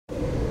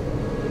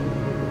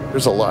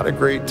There's a lot of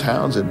great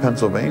towns in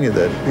Pennsylvania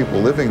that people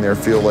living there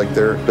feel like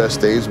their best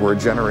days were a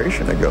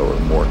generation ago or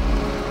more.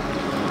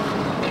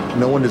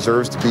 No one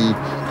deserves to be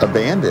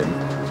abandoned.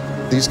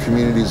 These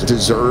communities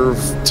deserve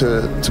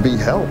to be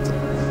helped.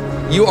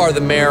 You are the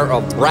mayor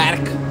of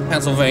Braddock,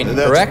 Pennsylvania,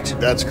 correct?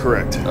 That's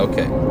correct.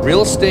 Okay.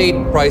 Real estate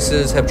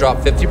prices have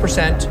dropped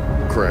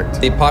 50%.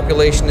 Correct. The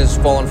population has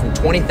fallen from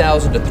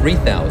 20,000 to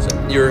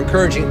 3,000. You're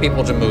encouraging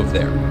people to move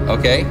there,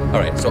 okay? All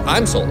right, so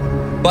I'm sold.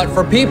 But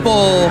for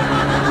people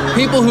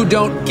who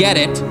don't get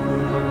it,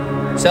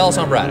 sell us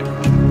on Braddock.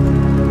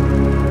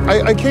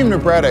 I came to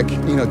Braddock,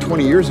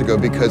 20 years ago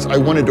because I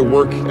wanted to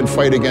work and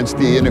fight against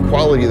the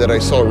inequality that I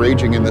saw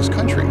raging in this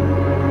country.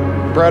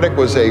 Braddock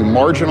was a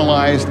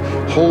marginalized,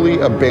 wholly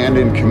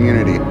abandoned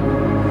community.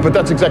 But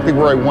that's exactly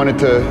where I wanted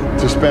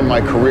to spend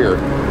my career.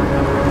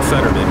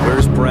 Fetterman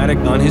wears Braddock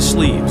on his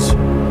sleeves,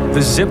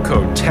 the zip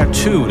code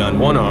tattooed on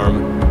one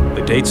arm,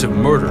 the dates of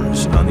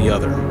murders on the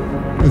other.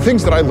 The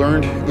things that I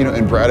learned,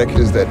 in Braddock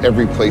is that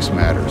every place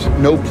matters.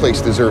 No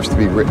place deserves to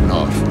be written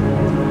off.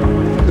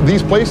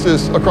 These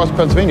places across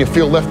Pennsylvania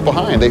feel left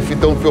behind. They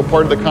don't feel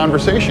part of the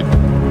conversation.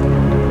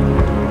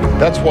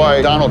 That's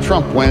why Donald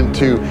Trump went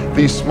to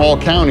these small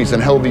counties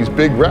and held these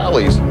big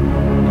rallies.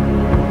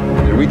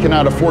 We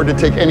cannot afford to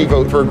take any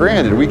vote for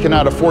granted. We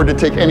cannot afford to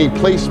take any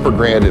place for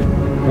granted.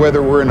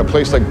 Whether we're in a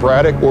place like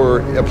Braddock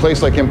or a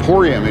place like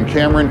Emporium in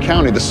Cameron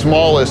County, the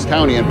smallest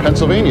county in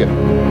Pennsylvania.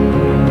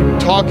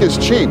 Talk is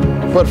cheap,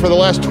 but for the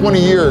last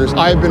 20 years,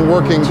 I've been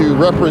working to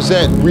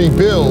represent,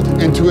 rebuild,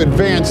 and to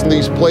advance in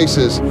these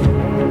places.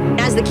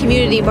 As the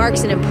community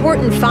marks an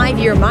important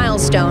 5-year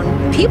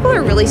milestone, people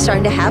are really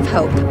starting to have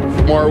hope.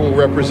 Tomorrow will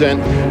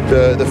represent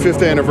the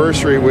 5th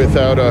anniversary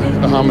without a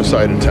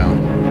homicide in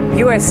town.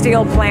 U.S.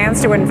 Steel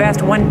plans to invest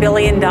 $1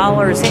 billion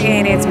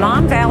in its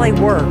Mon Valley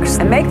works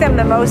and make them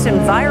the most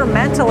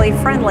environmentally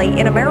friendly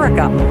in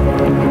America.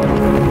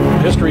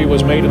 History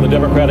was made in the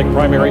Democratic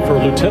primary for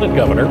lieutenant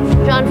governor.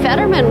 John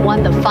Fetterman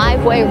won the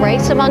 5-way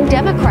race among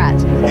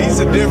Democrats. He's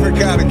a different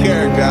kind of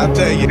character, I'll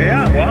tell you.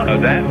 Yeah, well,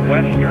 that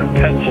Western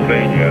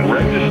Pennsylvania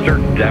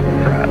registered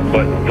Democrat,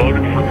 but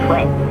voted for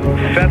Trump.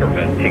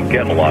 Fetterman can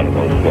get a lot of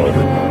those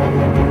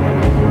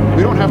voters.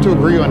 We don't have to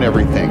agree on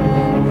everything,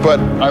 but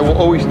I will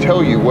always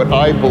tell you what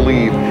I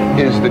believe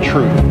is the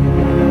truth.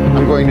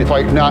 I'm going to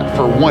fight not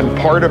for one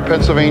part of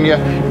Pennsylvania,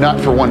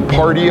 not for one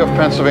party of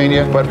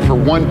Pennsylvania, but for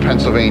one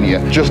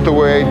Pennsylvania, just the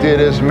way I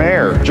did as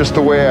mayor, just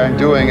the way I'm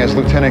doing as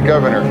lieutenant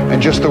governor,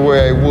 and just the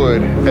way I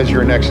would as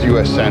your next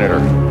U.S. senator.